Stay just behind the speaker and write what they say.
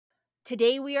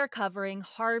Today we are covering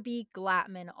Harvey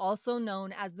Glatman, also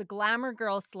known as the Glamour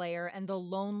Girl Slayer and the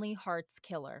Lonely Hearts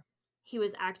Killer. He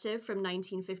was active from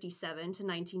 1957 to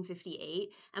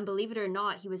 1958, and believe it or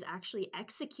not, he was actually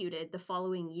executed the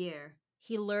following year.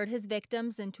 He lured his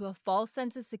victims into a false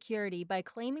sense of security by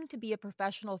claiming to be a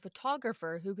professional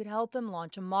photographer who could help them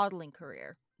launch a modeling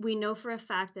career. We know for a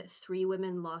fact that three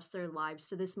women lost their lives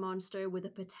to this monster, with a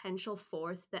potential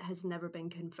fourth that has never been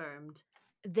confirmed.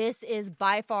 This is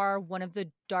by far one of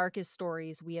the darkest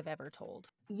stories we have ever told.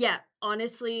 Yeah,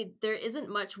 honestly, there isn't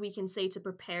much we can say to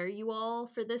prepare you all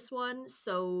for this one,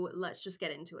 so let's just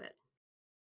get into it.